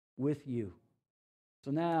with you.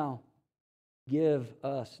 So now, give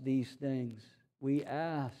us these things, we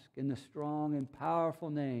ask in the strong and powerful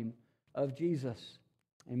name of Jesus.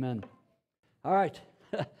 Amen. All right.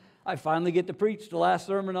 I finally get to preach the last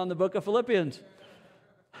sermon on the book of Philippians.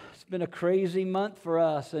 It's been a crazy month for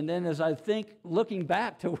us. And then as I think, looking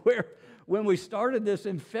back to when we started this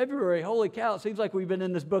in February, holy cow, it seems like we've been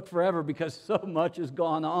in this book forever because so much has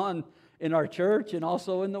gone on in our church and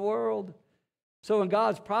also in the world. So in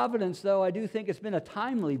God's providence, though, I do think it's been a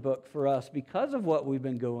timely book for us because of what we've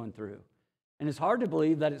been going through. And it's hard to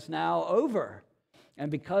believe that it's now over. And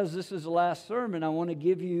because this is the last sermon, I want to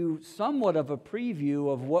give you somewhat of a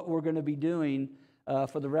preview of what we're going to be doing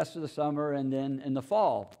for the rest of the summer and then in the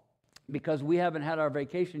fall. Because we haven't had our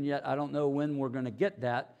vacation yet, I don't know when we're going to get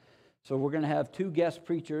that. So we're going to have 2 guest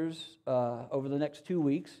preachers over the next 2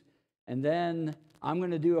 weeks. And then I'm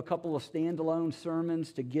going to do a couple of standalone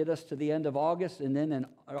sermons to get us to the end of August. And then in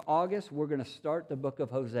August, we're going to start the book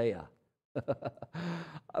of Hosea.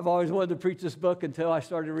 I've always wanted to preach this book until I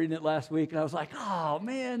started reading it last week. And I was like, oh,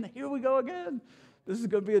 man, here we go again. This is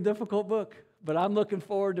going to be a difficult book. But I'm looking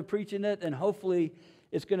forward to preaching it. And hopefully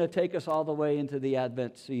it's going to take us all the way into the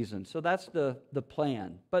Advent season. So that's the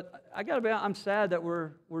plan. But I got to be honest, I'm sad that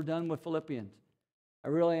we're done with Philippians. I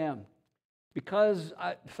really am. Because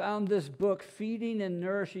I found this book feeding and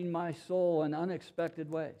nourishing my soul in unexpected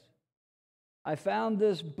ways. I found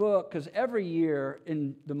this book because every year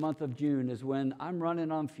in the month of June is when I'm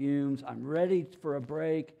running on fumes, I'm ready for a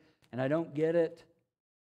break, and I don't get it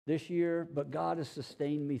this year, but God has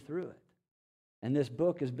sustained me through it. And this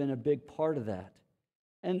book has been a big part of that.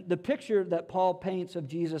 And the picture that Paul paints of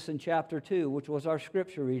Jesus in chapter 2, which was our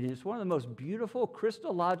scripture reading, it's one of the most beautiful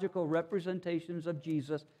Christological representations of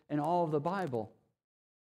Jesus in all of the Bible.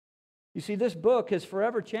 You see, this book has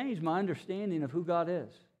forever changed my understanding of who God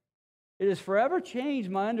is. It has forever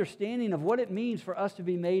changed my understanding of what it means for us to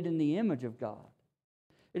be made in the image of God.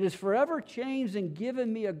 It has forever changed and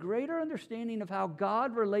given me a greater understanding of how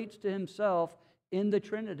God relates to himself in the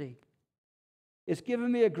Trinity. It's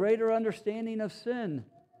given me a greater understanding of sin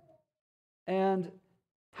and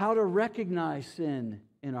how to recognize sin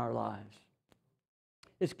in our lives.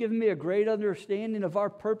 It's given me a great understanding of our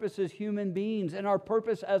purpose as human beings and our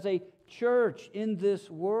purpose as a church in this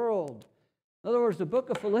world. In other words, the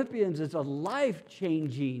book of Philippians is a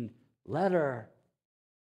life-changing letter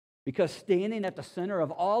because standing at the center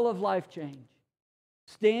of all of life change,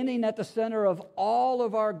 standing at the center of all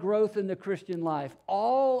of our growth in the Christian life,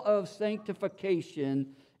 all of sanctification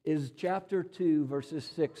is chapter 2, verses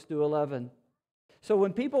 6 to 11. So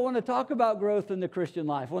when people want to talk about growth in the Christian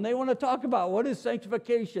life, when they want to talk about what is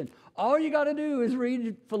sanctification, all you got to do is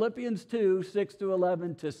read Philippians 2, 6 to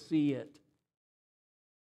 11 to see it.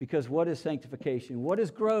 Because what is sanctification? What is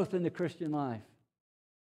growth in the Christian life?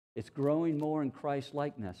 It's growing more in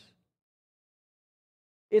Christ-likeness.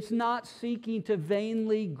 It's not seeking to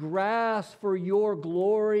vainly grasp for your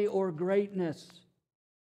glory or greatness.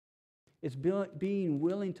 It's being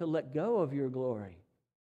willing to let go of your glory.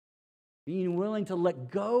 Being willing to let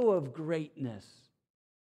go of greatness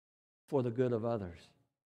for the good of others.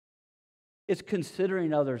 It's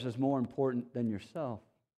considering others as more important than yourself.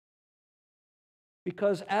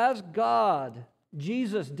 Because as God,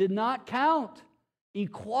 Jesus did not count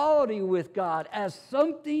equality with God as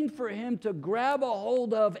something for him to grab a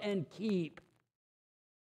hold of and keep.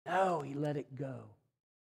 No, he let it go.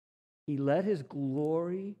 He let his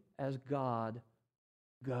glory as God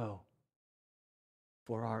go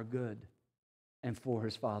for our good and for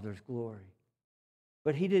his Father's glory.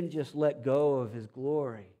 But he didn't just let go of his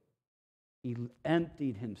glory. He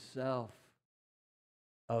emptied himself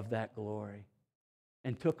of that glory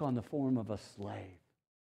and took on the form of a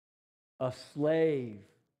slave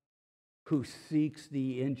who seeks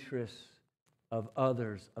the interests of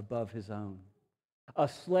others above his own, a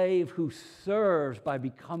slave who serves by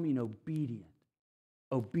becoming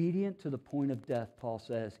obedient to the point of death, Paul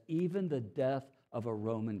says, even the death of a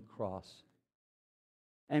Roman cross.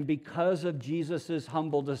 And because of Jesus'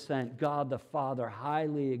 humble descent, God the Father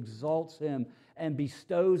highly exalts him and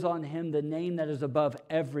bestows on him the name that is above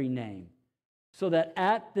every name, so that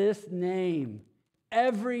at this name,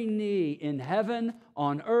 every knee in heaven,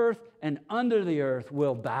 on earth, and under the earth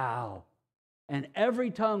will bow, and every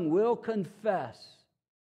tongue will confess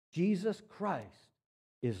Jesus Christ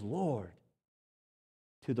is Lord,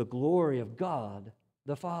 to the glory of God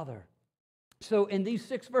the Father. So in these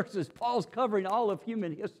 6 verses, Paul's covering all of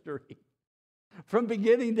human history from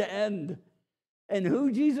beginning to end, and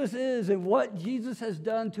who Jesus is and what Jesus has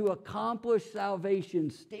done to accomplish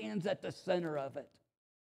salvation stands at the center of it.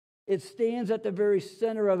 It stands at the very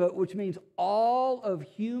center of it, which means all of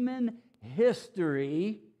human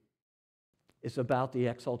history is about the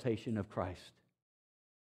exaltation of Christ.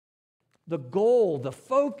 The goal, the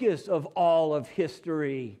focus of all of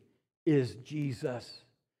history is Jesus.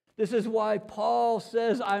 This is why Paul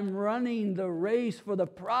says, I'm running the race for the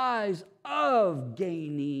prize of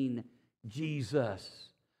gaining Jesus.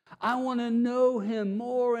 I want to know him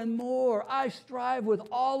more and more. I strive with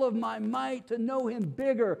all of my might to know him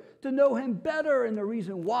bigger, to know him better. And the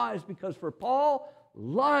reason why is because for Paul,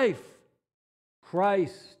 life,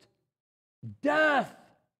 Christ, death,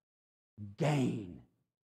 gain.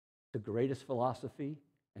 The greatest philosophy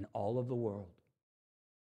in all of the world.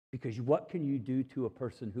 Because what can you do to a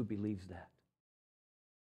person who believes that?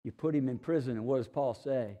 You put him in prison, and what does Paul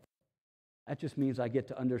say? That just means I get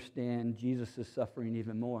to understand Jesus' suffering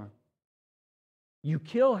even more. You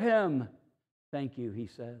kill him. Thank you, he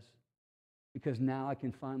says. Because now I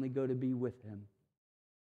can finally go to be with him.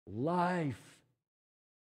 Life,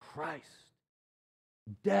 Christ,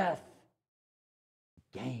 death,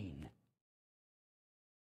 gain.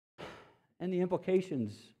 And the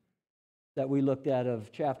implications that we looked at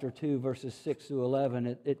of chapter 2, verses 6 through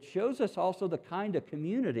 11, it shows us also the kind of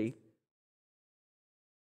community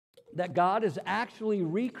that God is actually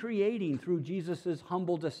recreating through Jesus'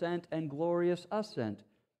 humble descent and glorious ascent.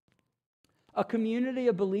 A community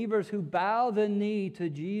of believers who bow the knee to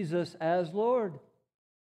Jesus as Lord.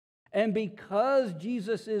 And because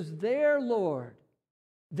Jesus is their Lord,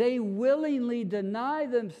 they willingly deny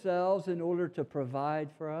themselves in order to provide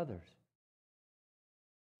for others.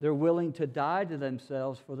 They're willing to die to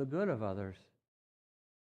themselves for the good of others.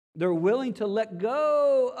 They're willing to let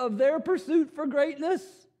go of their pursuit for greatness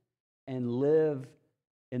and live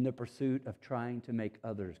in the pursuit of trying to make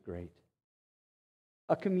others great.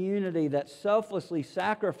 A community that selflessly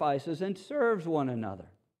sacrifices and serves one another.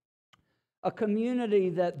 A community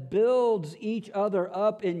that builds each other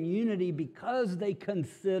up in unity because they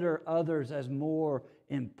consider others as more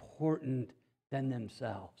important than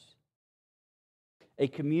themselves. A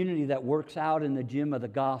community that works out in the gym of the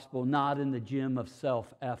gospel, not in the gym of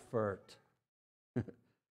self-effort.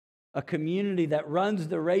 A community that runs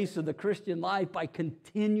the race of the Christian life by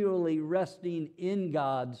continually resting in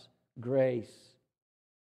God's grace.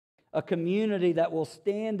 A community that will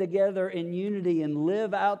stand together in unity and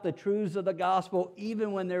live out the truths of the gospel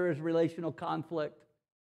even when there is relational conflict.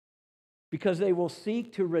 Because they will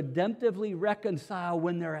seek to redemptively reconcile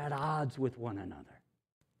when they're at odds with one another.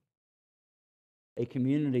 A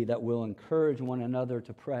community that will encourage one another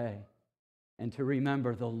to pray and to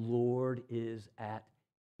remember the Lord is at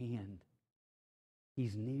hand.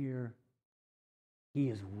 He's near. He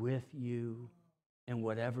is with you in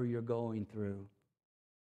whatever you're going through.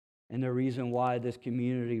 And the reason why this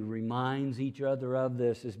community reminds each other of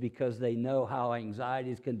this is because they know how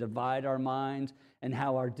anxieties can divide our minds and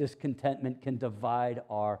how our discontentment can divide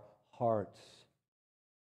our hearts.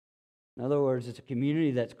 In other words, it's a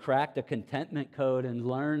community that's cracked a contentment code and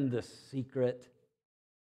learned the secret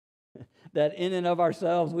that in and of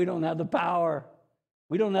ourselves we don't have the power,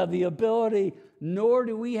 we don't have the ability, nor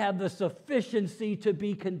do we have the sufficiency to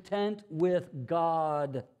be content with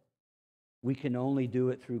God. We can only do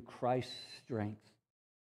it through Christ's strength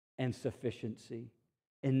and sufficiency,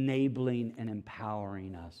 enabling and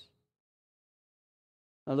empowering us.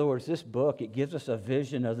 In other words, this book, it gives us a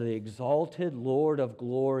vision of the exalted Lord of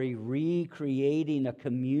glory recreating a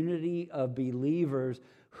community of believers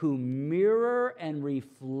who mirror and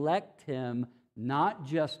reflect him not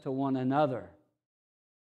just to one another,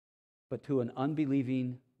 but to an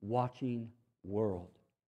unbelieving, watching world.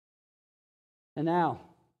 And now,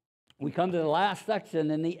 we come to the last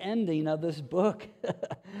section and the ending of this book.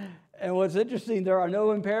 And what's interesting, there are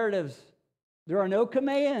no imperatives. There are no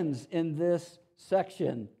commands in this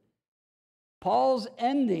section. Paul's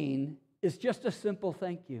ending is just a simple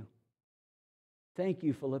thank you. Thank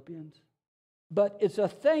you, Philippians. But it's a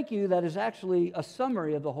thank you that is actually a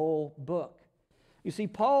summary of the whole book. You see,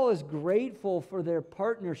 Paul is grateful for their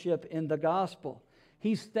partnership in the gospel.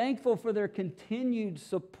 He's thankful for their continued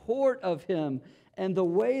support of him and the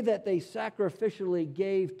way that they sacrificially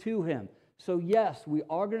gave to him. So yes, we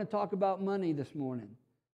are going to talk about money this morning,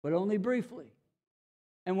 but only briefly.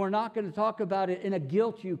 And we're not going to talk about it in a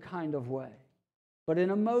guilt you kind of way, but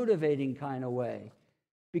in a motivating kind of way.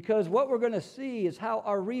 Because what we're going to see is how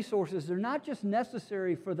our resources are not just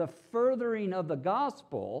necessary for the furthering of the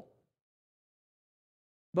gospel,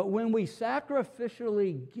 but when we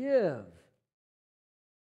sacrificially give,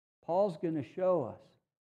 Paul's going to show us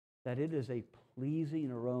that it is a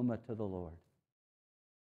pleasing aroma to the Lord.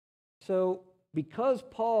 So because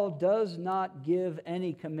Paul does not give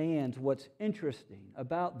any commands, what's interesting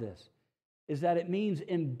about this is that it means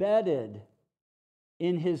embedded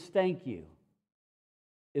in his thank you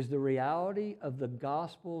is the reality of the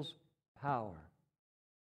gospel's power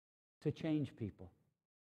to change people,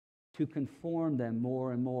 to conform them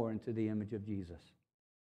more and more into the image of Jesus.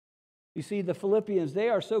 You see, the Philippians, they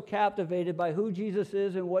are so captivated by who Jesus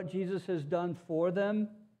is and what Jesus has done for them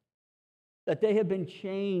that they have been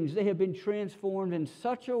changed, they have been transformed in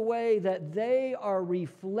such a way that they are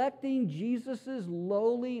reflecting Jesus'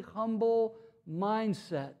 lowly, humble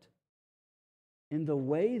mindset in the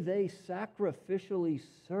way they sacrificially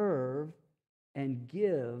serve and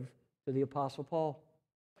give to the Apostle Paul.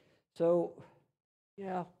 So,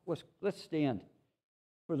 let's stand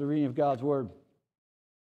for the reading of God's Word.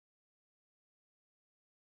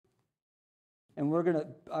 And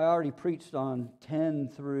I already preached on 10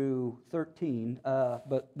 through 13,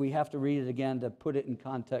 but we have to read it again to put it in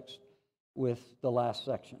context with the last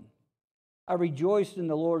section. I rejoiced in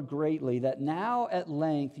the Lord greatly that now at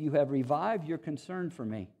length you have revived your concern for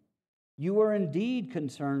me. You were indeed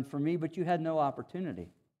concerned for me, but you had no opportunity.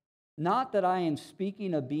 Not that I am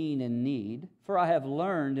speaking of being in need, for I have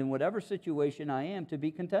learned in whatever situation I am to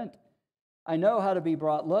be content. I know how to be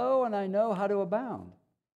brought low, and I know how to abound.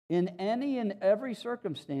 In any and every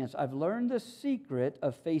circumstance, I've learned the secret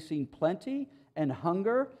of facing plenty and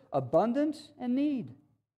hunger, abundance and need.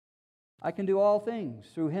 I can do all things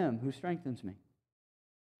through him who strengthens me.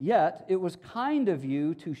 Yet it was kind of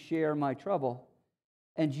you to share my trouble.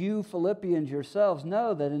 And you, Philippians, yourselves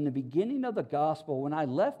know that in the beginning of the gospel, when I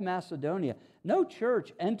left Macedonia, no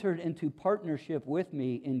church entered into partnership with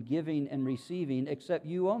me in giving and receiving except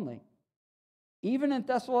you only. Even in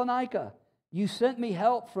Thessalonica, you sent me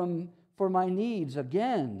help for my needs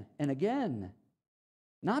again and again.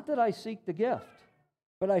 Not that I seek the gift,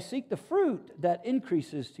 but I seek the fruit that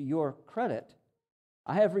increases to your credit.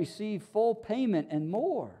 I have received full payment and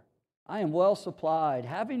more. I am well supplied,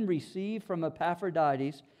 having received from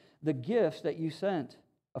Epaphroditus the gifts that you sent,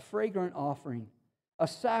 a fragrant offering, a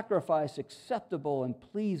sacrifice acceptable and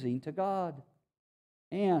pleasing to God.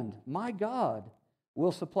 And my God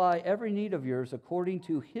will supply every need of yours according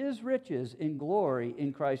to his riches in glory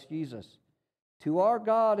in Christ Jesus. To our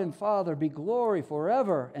God and Father be glory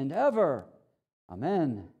forever and ever.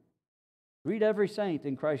 Amen. Greet every saint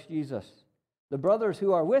in Christ Jesus. The brothers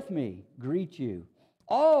who are with me greet you.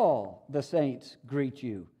 All the saints greet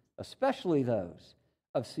you, especially those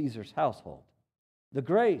of Caesar's household. The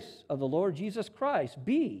grace of the Lord Jesus Christ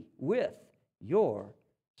be with your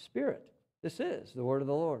spirit. This is the word of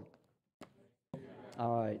the Lord.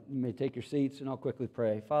 All right, you may take your seats and I'll quickly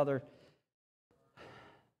pray. Father,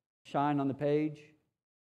 shine on the page.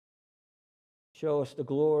 Show us the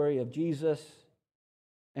glory of Jesus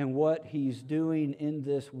and what he's doing in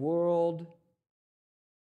this world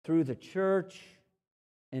through the church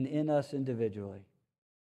and in us individually.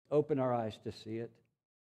 Open our eyes to see it.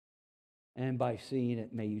 And by seeing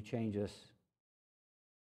it, may you change us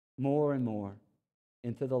more and more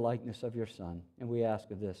into the likeness of your Son. And we ask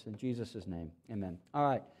of this in Jesus' name. Amen. All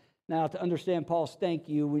right. Now, to understand Paul's thank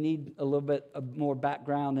you, we need a little bit of more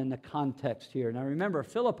background in the context here. Now, remember,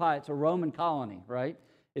 Philippi, it's a Roman colony, right?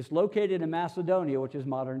 It's located in Macedonia, which is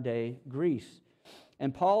modern-day Greece.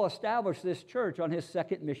 And Paul established this church on his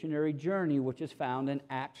second missionary journey, which is found in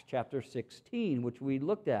Acts chapter 16, which we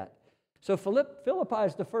looked at. So Philippi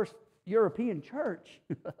is the first European church,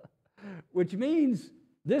 which means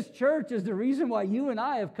this church is the reason why you and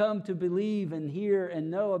I have come to believe and hear and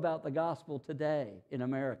know about the gospel today in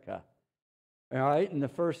America. All right, in the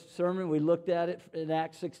first sermon, we looked at it in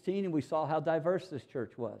Acts 16, and we saw how diverse this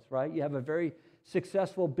church was, right? You have a very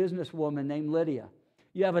successful businesswoman named Lydia.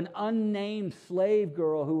 You have an unnamed slave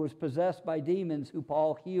girl who was possessed by demons who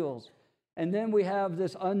Paul heals. And then we have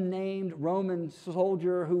this unnamed Roman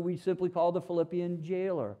soldier who we simply call the Philippian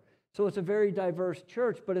jailer. So it's a very diverse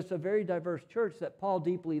church, but it's a very diverse church that Paul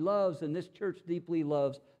deeply loves, and this church deeply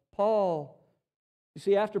loves Paul. You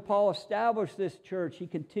see, after Paul established this church, he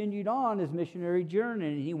continued on his missionary journey,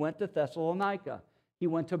 and he went to Thessalonica. He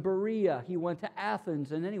went to Berea. He went to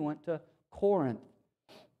Athens, and then he went to Corinth.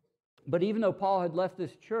 But even though Paul had left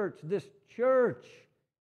this church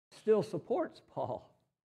still supports Paul.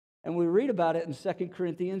 And we read about it in 2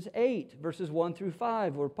 Corinthians 8, verses 1 through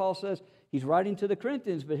 5, where Paul says, he's writing to the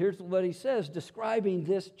Corinthians, but here's what he says, describing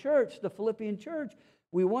this church, the Philippian church.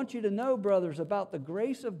 We want you to know, brothers, about the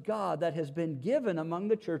grace of God that has been given among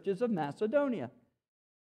the churches of Macedonia.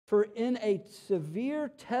 For in a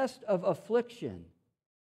severe test of affliction,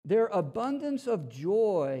 their abundance of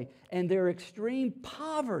joy and their extreme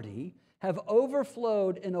poverty have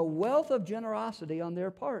overflowed in a wealth of generosity on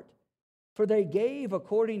their part. For they gave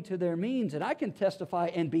according to their means, and I can testify,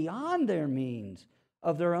 and beyond their means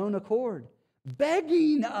of their own accord,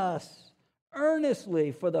 begging us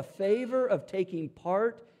earnestly for the favor of taking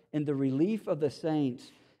part in the relief of the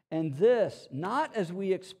saints. And this, not as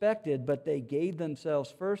we expected, but they gave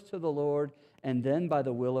themselves first to the Lord, and then by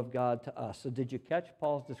the will of God to us. So did you catch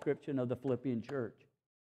Paul's description of the Philippian church?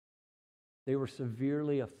 They were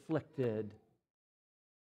severely afflicted.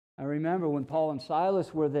 I remember when Paul and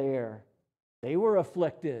Silas were there, they were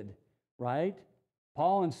afflicted, right?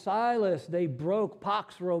 Paul and Silas, they broke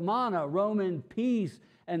Pax Romana, Roman peace,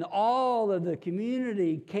 and all of the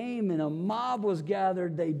community came and a mob was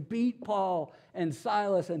gathered. They beat Paul and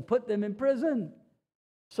Silas and put them in prison.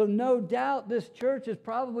 So no doubt this church is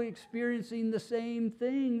probably experiencing the same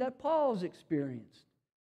thing that Paul's experienced.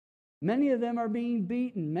 Many of them are being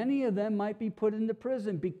beaten. Many of them might be put into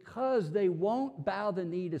prison because they won't bow the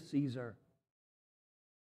knee to Caesar.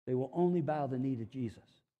 They will only bow the knee to Jesus.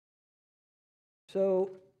 So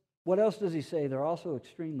what else does he say? They're also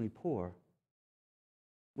extremely poor,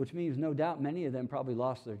 which means no doubt many of them probably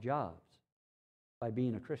lost their jobs by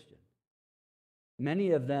being a Christian.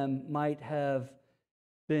 Many of them might have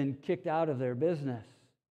been kicked out of their business,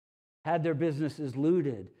 had their businesses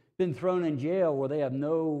looted, been thrown in jail where they have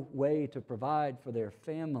no way to provide for their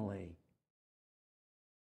family.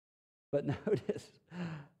 But notice,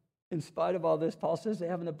 in spite of all this, Paul says they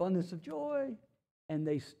have an abundance of joy, and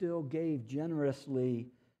they still gave generously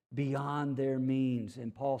beyond their means.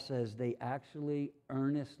 And Paul says they actually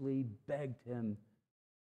earnestly begged him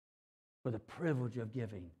for the privilege of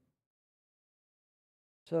giving.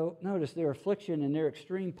 So notice their affliction and their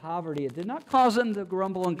extreme poverty, it did not cause them to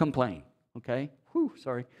grumble and complain. Okay? Whew,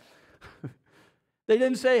 sorry. They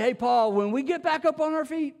didn't say, hey, Paul, when we get back up on our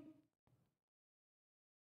feet,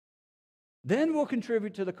 then we'll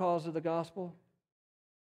contribute to the cause of the gospel.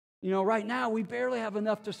 You know, right now we barely have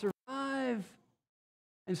enough to survive.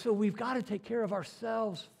 And so we've got to take care of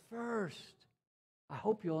ourselves first. I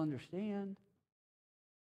hope you'll understand.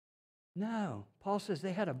 No, Paul says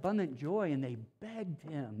they had abundant joy and they begged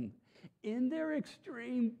him in their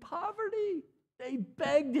extreme poverty. They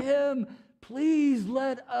begged him, please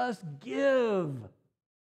let us give.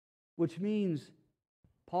 Which means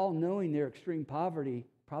Paul, knowing their extreme poverty,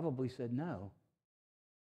 probably said, no,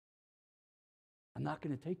 I'm not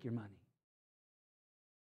going to take your money.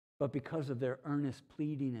 But because of their earnest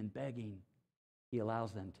pleading and begging, he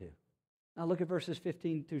allows them to. Now look at verses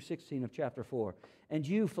 15 through 16 of chapter 4. And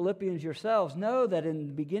you, Philippians, yourselves know that in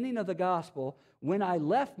the beginning of the gospel, when I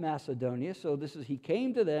left Macedonia, so this is, he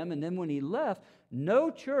came to them, and then when he left, no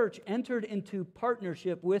church entered into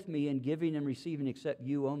partnership with me in giving and receiving except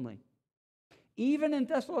you only. Even in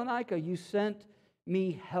Thessalonica, you sent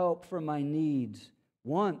me help for my needs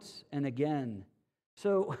once and again.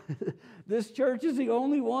 So this church is the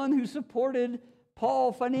only one who supported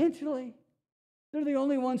Paul financially. They're the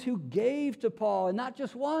only ones who gave to Paul, and not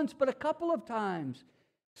just once, but a couple of times.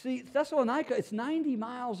 See, Thessalonica, it's 90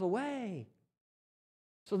 miles away.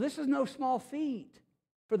 So this is no small feat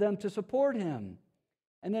for them to support him.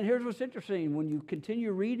 And then here's what's interesting. When you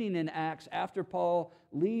continue reading in Acts, after Paul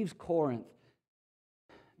leaves Corinth,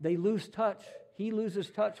 they lose touch. He loses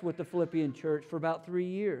touch with the Philippian church for about 3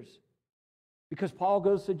 years. Because Paul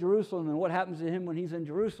goes to Jerusalem, and what happens to him when he's in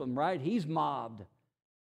Jerusalem, right? He's mobbed.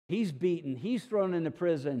 He's beaten. He's thrown into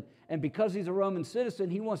prison. And because he's a Roman citizen,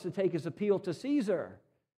 he wants to take his appeal to Caesar.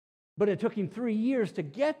 But it took him 3 years to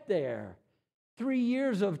get there. 3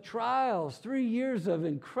 years of trials, 3 years of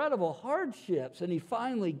incredible hardships, and he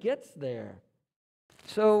finally gets there.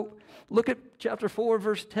 So look at chapter 4,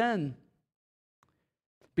 verse 10.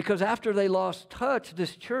 Because after they lost touch,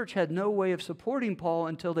 this church had no way of supporting Paul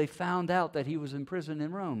until they found out that he was in prison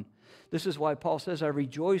in Rome. This is why Paul says, I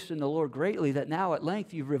rejoice in the Lord greatly that now at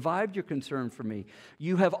length you've revived your concern for me.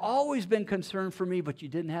 You have always been concerned for me, but you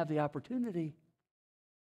didn't have the opportunity.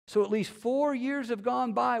 So at least 4 years have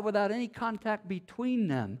gone by without any contact between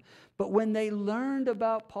them. But when they learned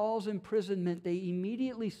about Paul's imprisonment, they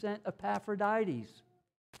immediately sent Epaphroditus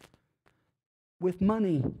with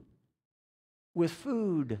money, with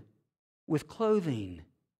food, with clothing.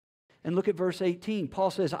 And look at verse 18.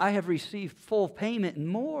 Paul says, I have received full payment and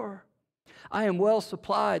more. I am well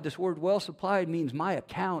supplied. This word well supplied means my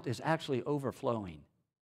account is actually overflowing.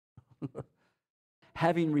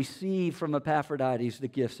 Having received from Epaphroditus the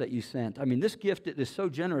gifts that you sent. I mean, this gift is so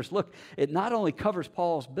generous. Look, it not only covers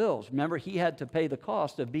Paul's bills. Remember, he had to pay the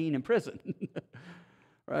cost of being in prison.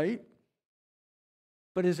 Right?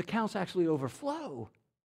 But his accounts actually overflow.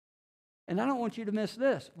 And I don't want you to miss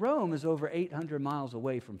this. Rome is over 800 miles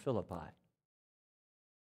away from Philippi.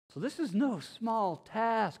 So this is no small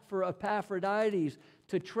task for Epaphroditus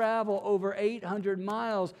to travel over 800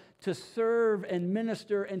 miles to serve and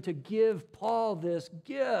minister and to give Paul this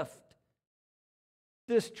gift.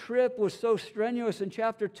 This trip was so strenuous. In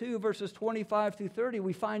chapter 2, verses 25 through 30,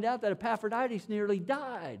 we find out that Epaphroditus nearly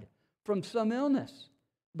died from some illness,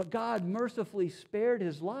 but God mercifully spared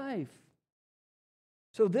his life.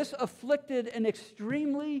 So this afflicted an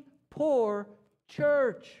extremely poor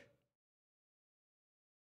church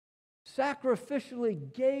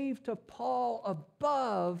sacrificially gave to Paul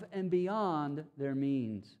above and beyond their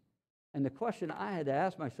means. And the question I had to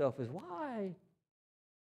ask myself is, why?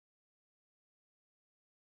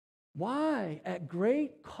 Why, at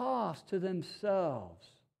great cost to themselves,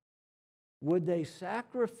 would they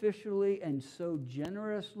sacrificially and so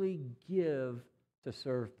generously give to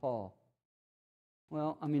serve Paul?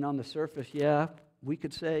 Well, I mean, on the surface, yeah, we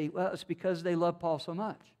could say, well, it's because they love Paul so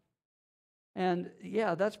much. And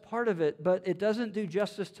yeah, that's part of it, but it doesn't do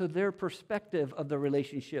justice to their perspective of the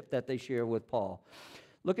relationship that they share with Paul.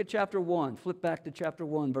 Look at chapter 1. Flip back to chapter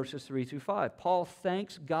 1, verses 3 through 5. Paul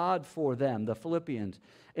thanks God for them, the Philippians,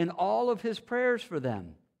 in all of his prayers for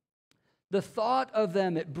them. The thought of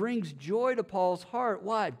them, it brings joy to Paul's heart.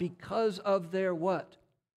 Why? Because of their what?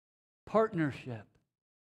 Partnership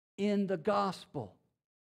in the gospel.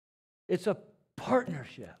 It's a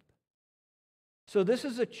partnership. So this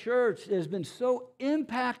is a church that has been so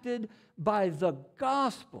impacted by the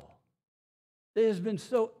gospel, that has been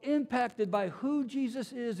so impacted by who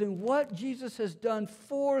Jesus is and what Jesus has done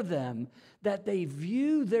for them, that they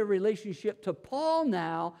view their relationship to Paul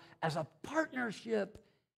now as a partnership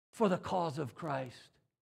for the cause of Christ.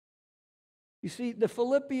 You see, the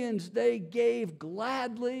Philippians, they gave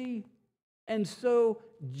gladly and so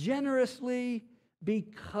generously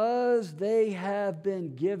because they have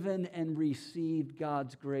been given and received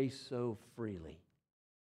God's grace so freely.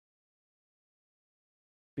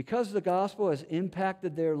 Because the gospel has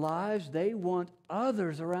impacted their lives, they want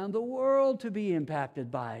others around the world to be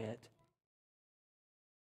impacted by it.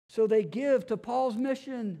 So they give to Paul's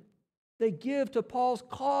mission. They give to Paul's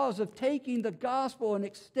cause of taking the gospel and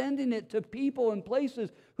extending it to people and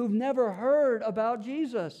places who've never heard about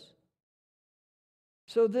Jesus.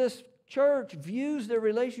 So this church views their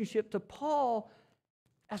relationship to Paul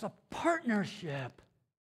as a partnership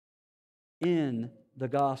in the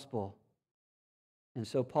gospel. And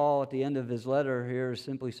so Paul, at the end of his letter here, is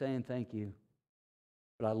simply saying thank you.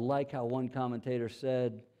 But I like how one commentator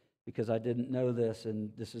said, because I didn't know this,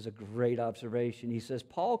 and this is a great observation. He says,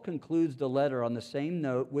 Paul concludes the letter on the same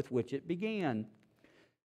note with which it began,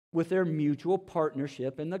 with their mutual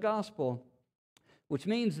partnership in the gospel. Which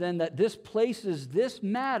means then that this places this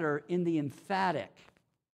matter in the emphatic,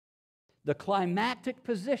 the climactic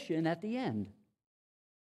position at the end.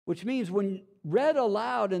 Which means when read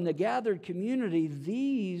aloud in the gathered community,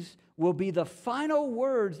 these will be the final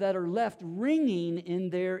words that are left ringing in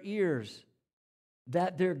their ears.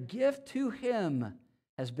 That their gift to him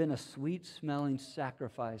has been a sweet-smelling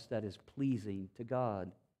sacrifice that is pleasing to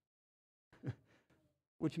God.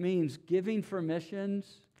 Which means giving for missions,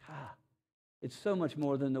 it's so much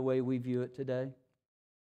more than the way we view it today.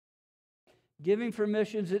 Giving for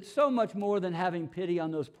missions, it's so much more than having pity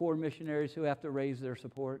on those poor missionaries who have to raise their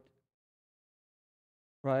support,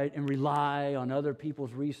 right? And rely on other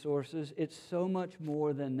people's resources. It's so much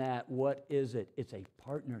more than that. What is it? It's a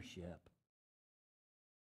partnership.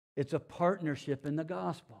 It's a partnership in the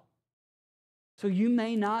gospel. So you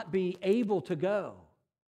may not be able to go.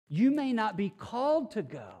 You may not be called to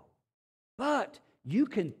go, but you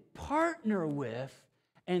can partner with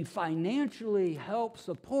and financially help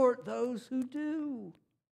support those who do.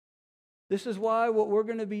 This is why what we're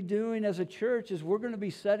going to be doing as a church is we're going to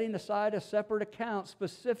be setting aside a separate account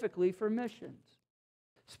specifically for missions,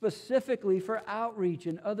 specifically for outreach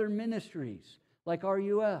and other ministries like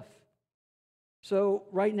RUF. So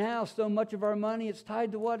right now, so much of our money, it's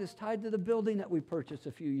tied to what? It's tied to the building that we purchased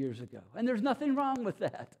a few years ago. And there's nothing wrong with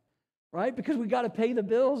that, right? Because we got to pay the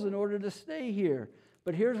bills in order to stay here.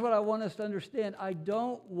 But here's what I want us to understand. I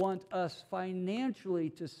don't want us financially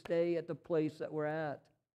to stay at the place that we're at.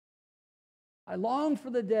 I long for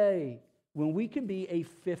the day when we can be a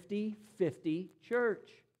 50-50 church,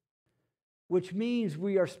 which means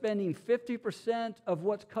we are spending 50% of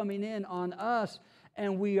what's coming in on us,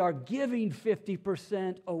 and we are giving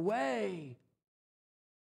 50% away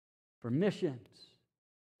for missions,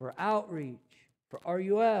 for outreach, for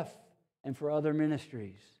RUF, and for other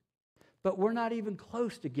ministries. But we're not even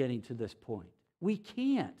close to getting to this point. We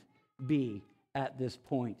can't be at this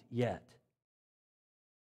point yet.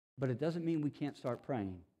 But it doesn't mean we can't start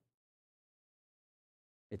praying.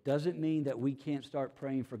 It doesn't mean that we can't start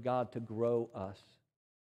praying for God to grow us,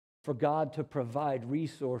 for God to provide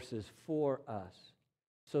resources for us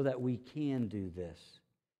so that we can do this.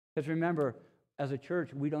 Because remember, as a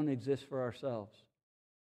church, we don't exist for ourselves.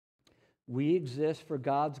 We exist for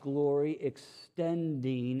God's glory,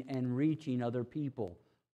 extending and reaching other people,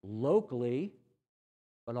 locally,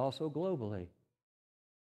 but also globally.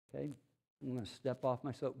 Okay? I'm going to step off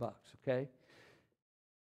my soapbox, okay?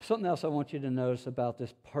 Something else I want you to notice about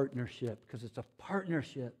this partnership, because it's a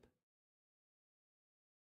partnership.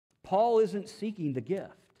 Paul isn't seeking the gift.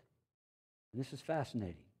 And this is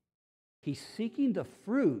fascinating. He's seeking the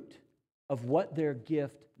fruit of what their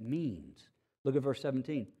gift means. Look at verse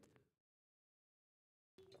 17.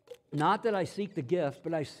 Not that I seek the gift,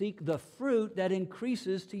 but I seek the fruit that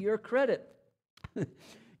increases to your credit.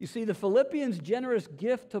 You see, the Philippians' generous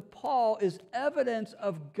gift to Paul is evidence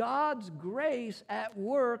of God's grace at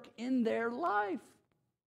work in their life,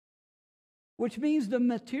 which means the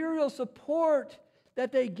material support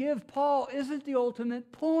that they give Paul isn't the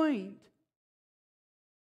ultimate point.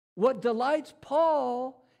 What delights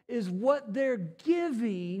Paul is what they're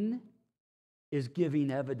giving is giving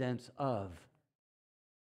evidence of.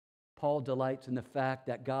 Paul delights in the fact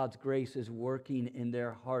that God's grace is working in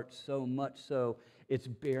their hearts so much so it's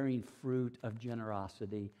bearing fruit of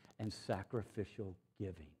generosity and sacrificial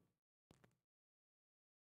giving.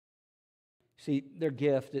 See, their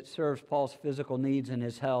gift, it serves Paul's physical needs and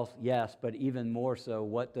his health, yes, but even more so,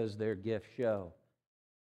 what does their gift show?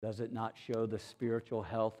 Does it not show the spiritual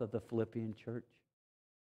health of the Philippian church?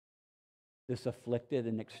 This afflicted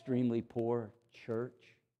and extremely poor church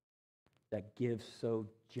that gives so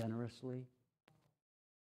generously.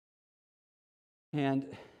 And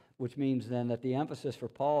which means then that the emphasis for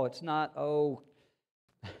Paul, it's not,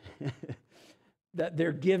 that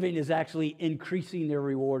their giving is actually increasing their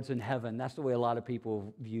rewards in heaven. That's the way a lot of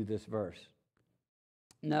people view this verse.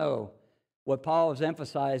 No, what Paul is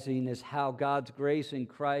emphasizing is how God's grace in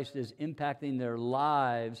Christ is impacting their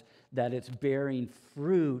lives, that it's bearing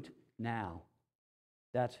fruit now.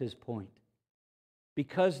 That's his point.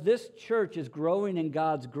 Because this church is growing in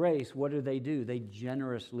God's grace, what do? They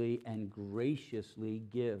generously and graciously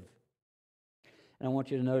give. And I want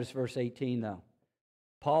you to notice verse 18, though.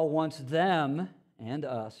 Paul wants them and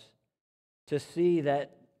us to see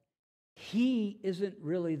that he isn't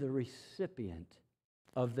really the recipient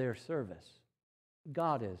of their service.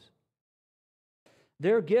 God is.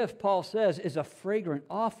 Their gift, Paul says, is a fragrant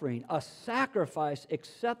offering, a sacrifice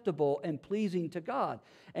acceptable and pleasing to God.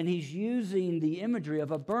 And he's using the imagery of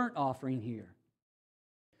a burnt offering here,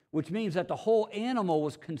 which means that the whole animal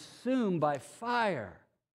was consumed by fire.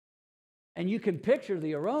 And you can picture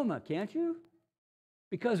the aroma, can't you?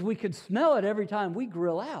 Because we could smell it every time we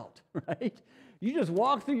grill out, right? You just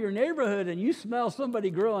walk through your neighborhood and you smell somebody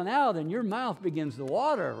grilling out and your mouth begins to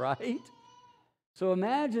water, right? So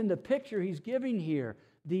imagine the picture he's giving here.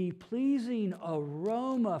 The pleasing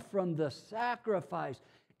aroma from the sacrifice.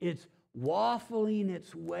 It's waffling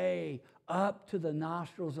its way up to the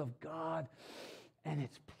nostrils of God, and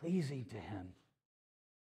it's pleasing to him.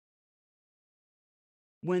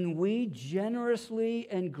 When we generously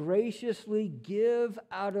and graciously give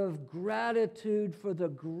out of gratitude for the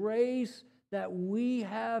grace that we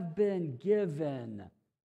have been given,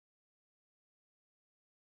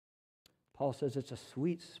 Paul says it's a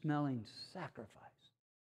sweet-smelling sacrifice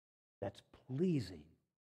that's pleasing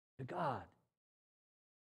to God.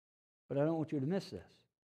 But I don't want you to miss this.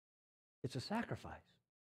 It's a sacrifice,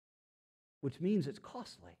 which means it's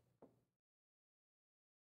costly.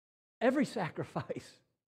 Every sacrifice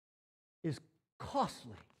is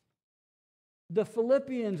costly. The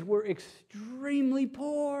Philippians were extremely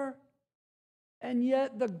poor, and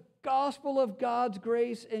yet the gospel of God's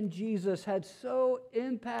grace in Jesus had so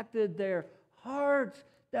impacted their hearts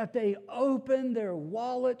that they opened their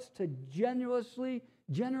wallets to generously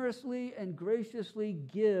and graciously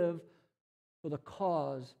give for the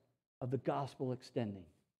cause of the gospel extending.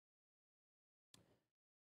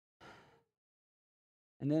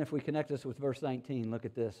 And then if we connect this with verse 19, look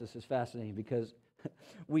at this. This is fascinating because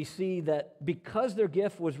we see that because their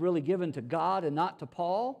gift was really given to God and not to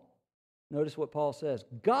Paul, notice what Paul says.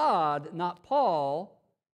 God, not Paul,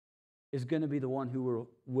 is going to be the one who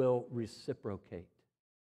will reciprocate.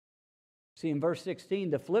 See, in verse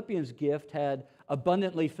 16, the Philippians' gift had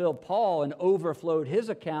abundantly filled Paul and overflowed his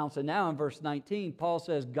accounts. And now in verse 19, Paul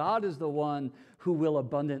says God is the one who will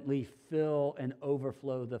abundantly fill and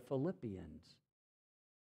overflow the Philippians'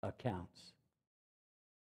 accounts.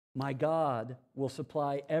 My God will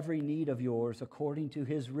supply every need of yours according to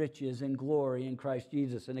his riches and glory in Christ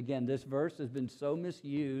Jesus. And again, this verse has been so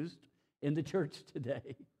misused in the church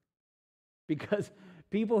today. Because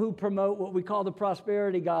people who promote what we call the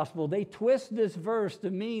prosperity gospel, they twist this verse to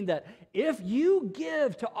mean that if you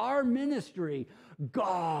give to our ministry,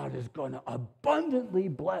 God is going to abundantly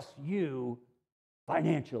bless you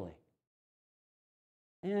financially.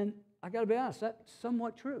 And I got to be honest, that's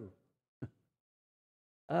somewhat true.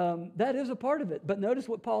 That is a part of it. But notice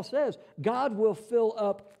what Paul says. God will fill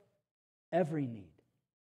up every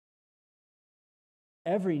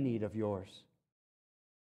need of yours,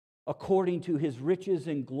 according to his riches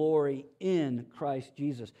and glory in Christ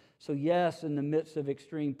Jesus. So yes, in the midst of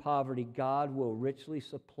extreme poverty, God will richly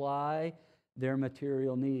supply their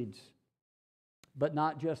material needs. But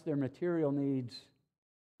not just their material needs.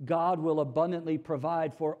 God will abundantly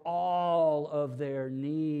provide for all of their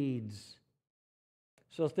needs.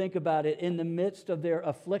 So think about it. In the midst of their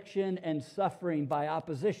affliction and suffering by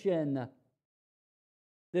opposition,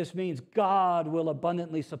 this means God will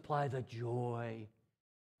abundantly supply the joy,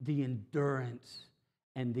 the endurance,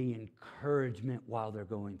 and the encouragement while they're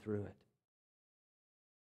going through it.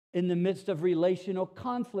 In the midst of relational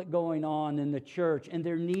conflict going on in the church and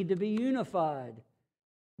their need to be unified,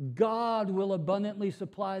 God will abundantly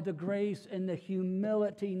supply the grace and the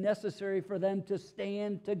humility necessary for them to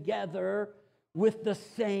stand together with the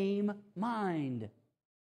same mind.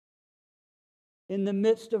 In the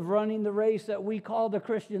midst of running the race that we call the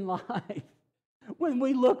Christian life, when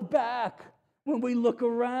we look back, when we look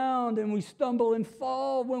around and we stumble and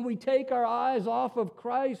fall, when we take our eyes off of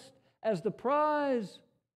Christ as the prize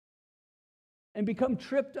and become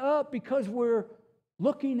tripped up because we're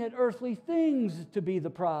looking at earthly things to be the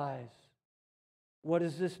prize. What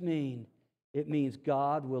does this mean? It means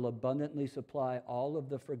God will abundantly supply all of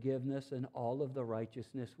the forgiveness and all of the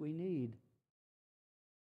righteousness we need.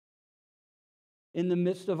 In the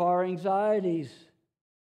midst of our anxieties,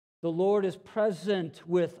 the Lord is present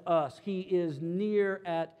with us. He is near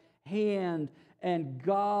at hand, and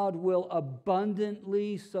God will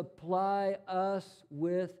abundantly supply us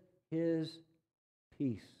with His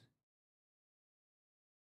peace.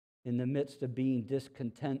 In the midst of being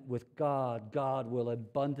discontent with God, God will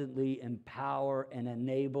abundantly empower and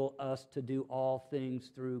enable us to do all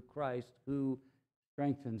things through Christ who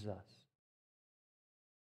strengthens us.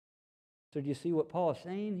 So do you see what Paul is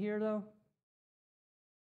saying here, though?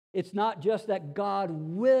 It's not just that God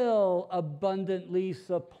will abundantly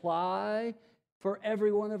supply for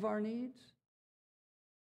every one of our needs.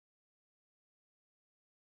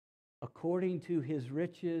 According to His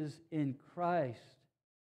riches in Christ,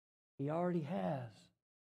 He already has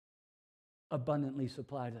abundantly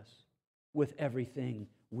supplied us with everything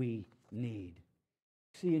we need.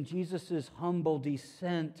 See, in Jesus' humble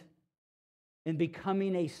descent, in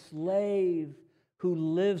becoming a slave who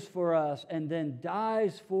lives for us and then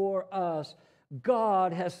dies for us,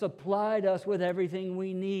 God has supplied us with everything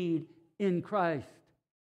we need in Christ.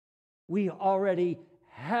 We already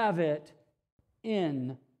have it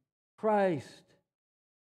in Christ.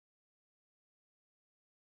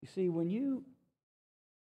 You see, when you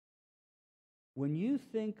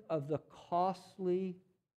think of the costly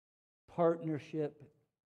partnership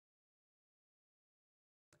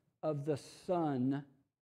of the Son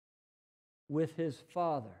with His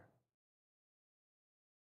Father,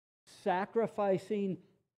 sacrificing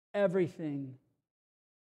everything,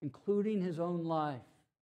 including His own life,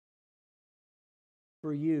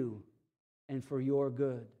 for you and for your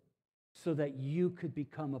good, so that you could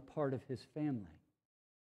become a part of His family.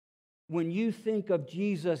 When you think of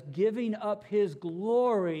Jesus giving up His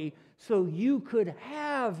glory so you could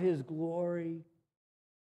have His glory,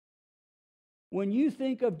 when you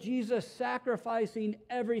think of Jesus sacrificing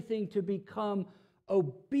everything to become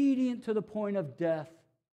obedient to the point of death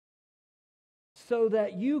so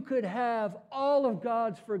that you could have all of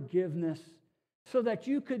God's forgiveness, so that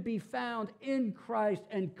you could be found in Christ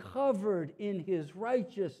and covered in His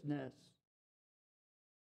righteousness,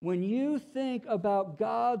 when you think about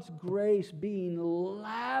God's grace being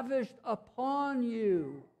lavished upon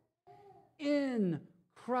you in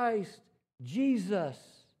Christ Jesus,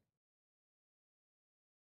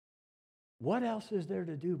 what else is there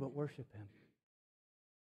to do but worship Him?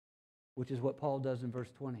 Which is what Paul does in verse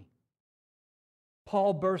 20.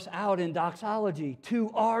 Paul bursts out in doxology. To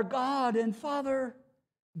our God and Father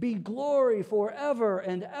be glory forever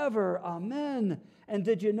and ever. Amen. And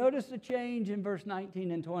did you notice the change in verse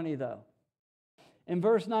 19 and 20, though? In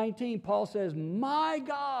verse 19, Paul says, my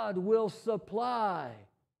God will supply.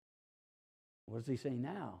 What does he say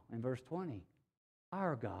now in verse 20?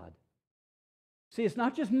 Our God. See, it's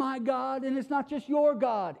not just my God and it's not just your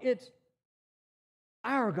God. It's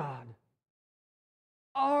our God.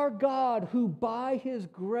 Our God, who by his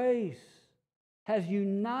grace has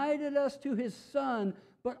united us to his Son,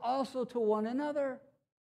 but also to one another.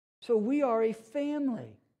 So we are a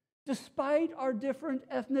family, despite our different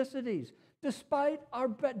ethnicities, despite our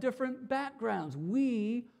different backgrounds.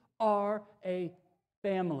 We are a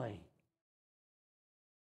family.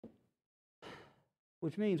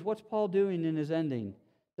 Which means, what's Paul doing in his ending?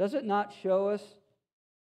 Does it not show us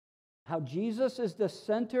how Jesus is the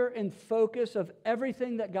center and focus of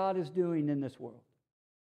everything that God is doing in this world?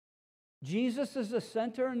 Jesus is the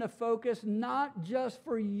center and the focus, not just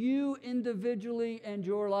for you individually and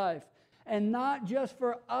your life, and not just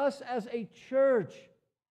for us as a church,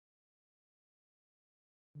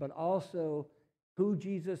 but also who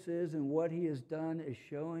Jesus is and what he has done is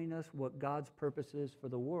showing us what God's purpose is for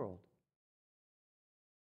the world.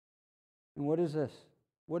 And what is this?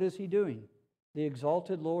 What is he doing? The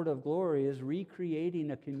exalted Lord of glory is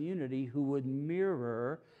recreating a community who would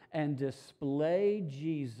mirror and display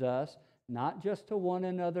Jesus, not just to one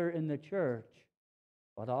another in the church,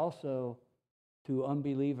 but also to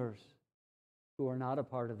unbelievers who are not a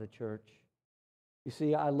part of the church. You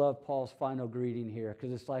see, I love Paul's final greeting here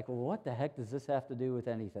because it's like, well, what the heck does this have to do with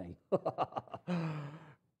anything?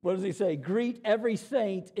 What does he say? Greet every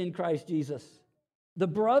saint in Christ Jesus. The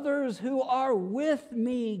brothers who are with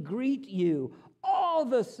me greet you. All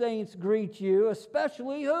the saints greet you,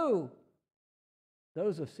 especially who?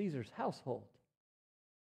 Those of Caesar's household.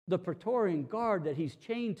 The Praetorian Guard that he's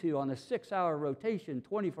chained to on a 6-hour rotation,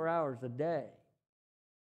 24 hours a day,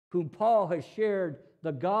 whom Paul has shared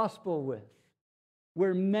the gospel with,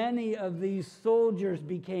 where many of these soldiers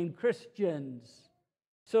became Christians.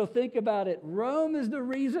 So think about it. Rome is the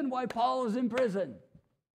reason why Paul is in prison.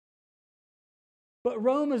 But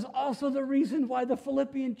Rome is also the reason why the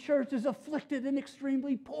Philippian church is afflicted and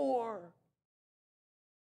extremely poor.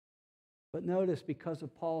 But notice, because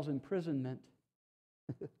of Paul's imprisonment,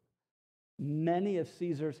 many of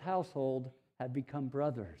Caesar's household have become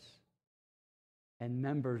brothers and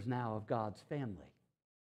members now of God's family.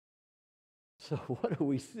 So what are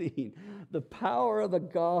we seeing? The power of the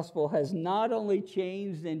gospel has not only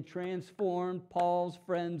changed and transformed Paul's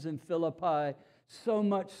friends in Philippi, so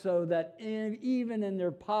much so that even in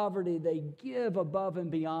their poverty, they give above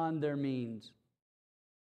and beyond their means.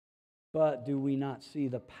 But do we not see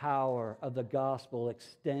the power of the gospel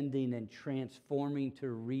extending and transforming to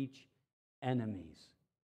reach enemies?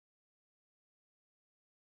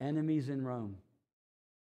 Enemies in Rome,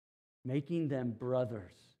 making them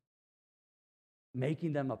brothers,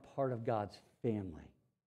 making them a part of God's family.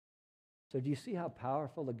 So do you see how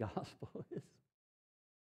powerful the gospel is?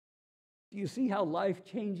 Do you see how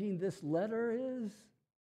life-changing this letter is?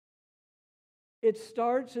 It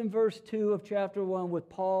starts in verse 2 of chapter 1 with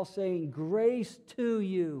Paul saying, grace to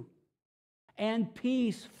you and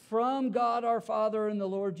peace from God our Father and the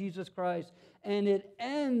Lord Jesus Christ. And it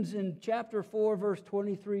ends in chapter 4, verse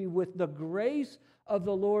 23, with the grace of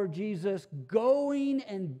the Lord Jesus going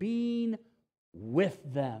and being with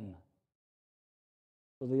them.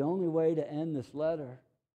 So the only way to end this letter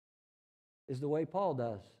is the way Paul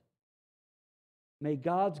does. May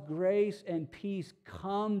God's grace and peace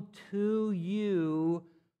come to you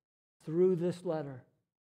through this letter.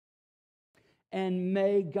 And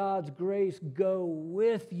may God's grace go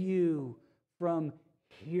with you from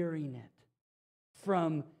hearing it,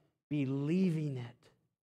 from believing it,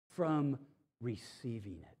 from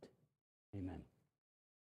receiving it. Amen.